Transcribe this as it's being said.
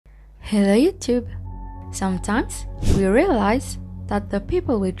Hello YouTube! Sometimes we realize that the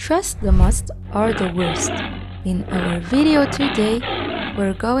people we trust the most are the worst. In our video today,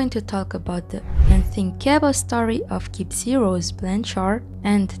 we're going to talk about the unthinkable story of Gypsy Rose Blanchard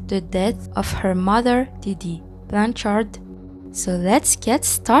and the death of her mother, Dee Dee Blanchard. So let's get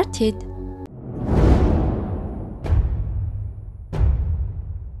started!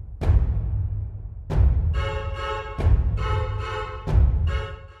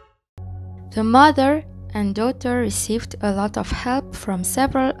 The mother and daughter received a lot of help from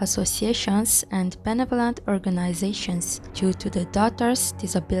several associations and benevolent organizations due to the daughter's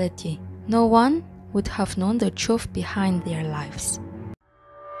disability. No one would have known the truth behind their lives.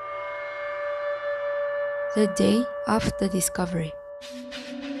 The day of the discovery.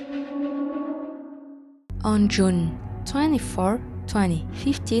 On June 24,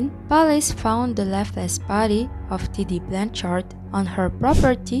 2015, police found the lifeless body of Dee Dee Blanchard on her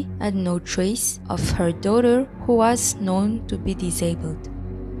property and no trace of her daughter, who was known to be disabled.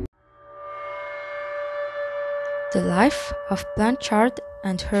 The life of Blanchard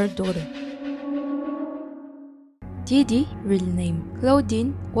and her daughter. Dee Dee, real name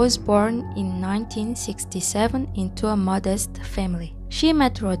Claudine, was born in 1967 into a modest family. She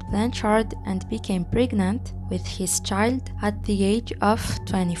met Rod Blanchard and became pregnant with his child at the age of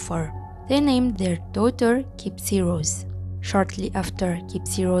 24. They named their daughter Gypsy Rose. Shortly after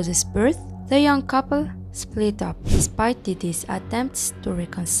Gypsy Rose's birth, the young couple split up despite Dee Dee's attempts to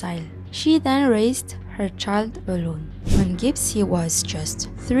reconcile. She then raised her child alone. When Gypsy was just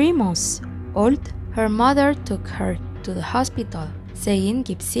 3 months old, her mother took her to the hospital, saying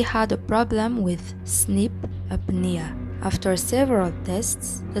Gypsy had a problem with sleep apnea. After several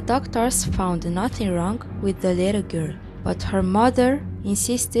tests, the doctors found nothing wrong with the little girl, but her mother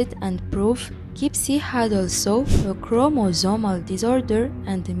insisted and proved Gypsy had also a chromosomal disorder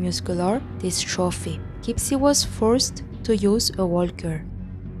and muscular dystrophy. Gypsy was forced to use a walker.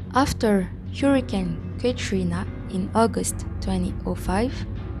 After Hurricane Katrina in August 2005,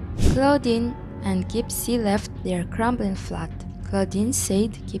 Claudine and Gypsy left their crumbling flat. Claudine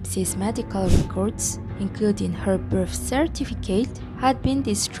said Gypsy's medical records, including her birth certificate, had been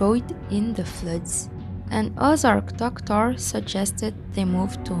destroyed in the floods. An Ozark doctor suggested they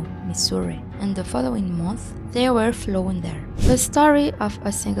move to Missouri, and the following month they were flown there. The story of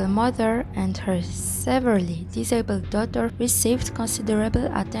a single mother and her severely disabled daughter received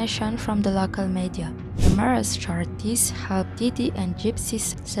considerable attention from the local media. Numerous charities helped Dee Dee and Gypsy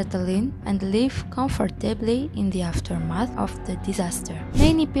settle in and live comfortably in the aftermath of the disaster.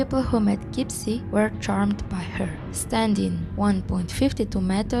 Many people who met Gypsy were charmed by her. Standing 1.52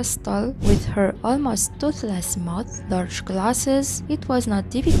 meters tall with her almost toothless mouth, large glasses, it was not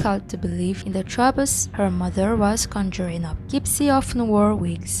difficult to believe in the troubles her mother was conjuring up. Gypsy often wore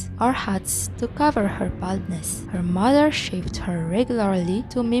wigs or hats to cover her baldness. Her mother shaved her regularly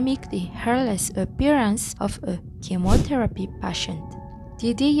to mimic the hairless appearance of a chemotherapy patient.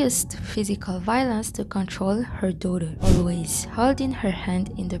 Dee Dee used physical violence to control her daughter, always holding her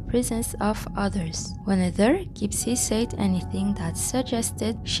hand in the presence of others. Whenever Gypsy said anything that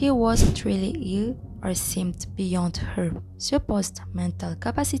suggested she wasn't really ill or seemed beyond her supposed mental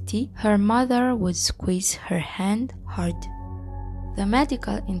capacity, her mother would squeeze her hand hard. The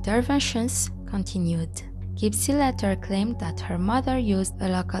medical interventions continued. Gypsy later claimed that her mother used a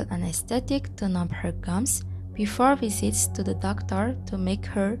local anesthetic to numb her gums before visits to the doctor to make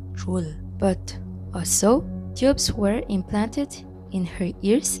her drool. But also, tubes were implanted in her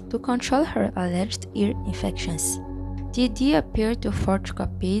ears to control her alleged ear infections. Dee Dee appeared to forge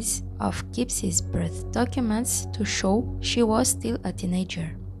copies of Gypsy's birth documents to show she was still a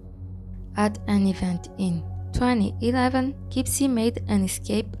teenager. At an event in 2011, Gypsy made an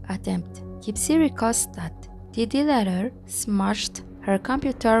escape attempt. Gypsy recalls that Dee Dee later smashed her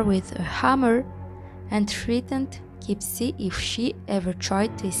computer with a hammer and threatened Gypsy if she ever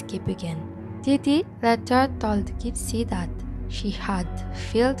tried to escape again. Dee Dee later told Gypsy that she had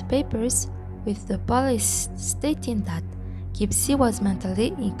filed papers with the police stating that Gypsy was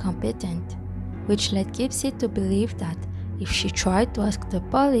mentally incompetent, which led Gypsy to believe that if she tried to ask the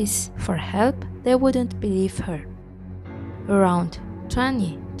police for help, they wouldn't believe her. Around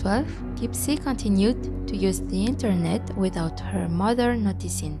 2012, Gypsy continued to use the internet without her mother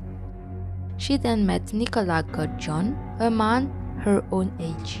noticing. She then met Nicolas Godjohn, a man her own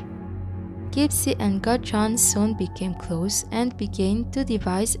age. Gypsy and Godjohn soon became close and began to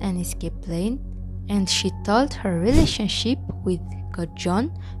devise an escape plan, and she told her relationship with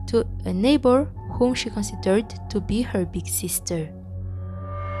Godjohn to a neighbor whom she considered to be her big sister.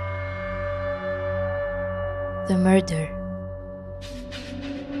 The murder.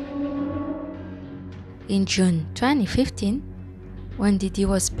 In June 2015, when Dee Dee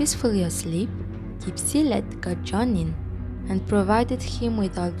was peacefully asleep, Gypsy let Gudjon in and provided him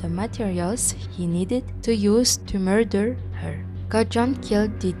with all the materials he needed to use to murder her. Gudjon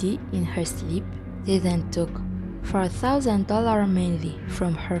killed Dee Dee in her sleep. They then took $4,000 mainly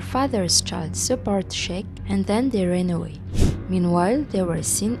from her father's child support check, and then they ran away. Meanwhile, they were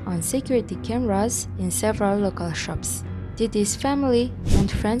seen on security cameras in several local shops. Dee Dee's family and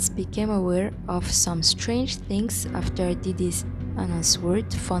friends became aware of some strange things after Dee Dee's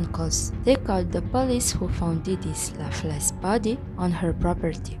unanswered phone calls. They called the police, who found Dee Dee's lifeless body on her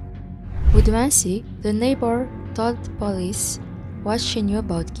property. Woodmansey, the neighbor, told police what she knew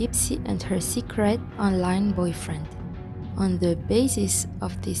about Gypsy and her secret online boyfriend. On the basis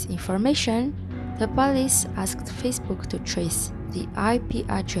of this information, the police asked Facebook to trace the IP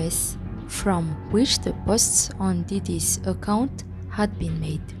address from which the posts on Dee Dee's account had been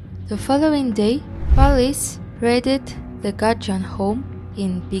made. The following day, police raided the Gudjon home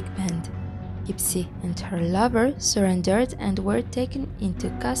in Big Bend. Gypsy and her lover surrendered and were taken into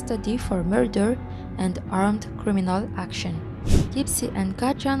custody for murder and armed criminal action. Gypsy and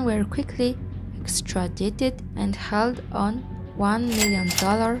Gudjon were quickly extradited and held on $1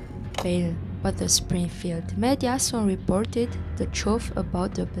 million bail, but the Springfield media soon reported the truth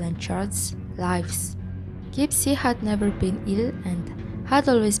about the Blanchards' lives. Gypsy had never been ill and had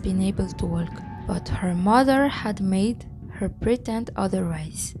always been able to walk, but her mother had made her pretend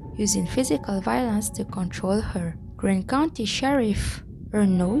otherwise, using physical violence to control her. Greene County Sheriff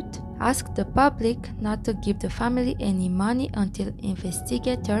Arnott asked the public not to give the family any money until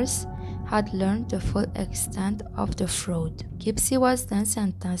investigators had learned the full extent of the fraud. Gypsy was then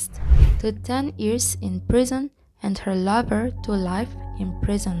sentenced to 10 years in prison and her lover to life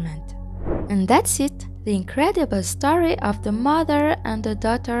imprisonment. And that's it, the incredible story of the mother and the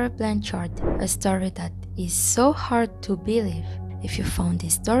daughter Blanchard, a story that is so hard to believe. If you found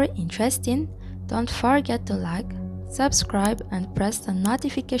this story interesting, don't forget to like, subscribe and press the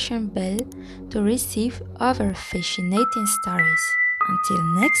notification bell to receive other fascinating stories. Until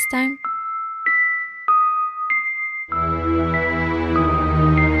next time.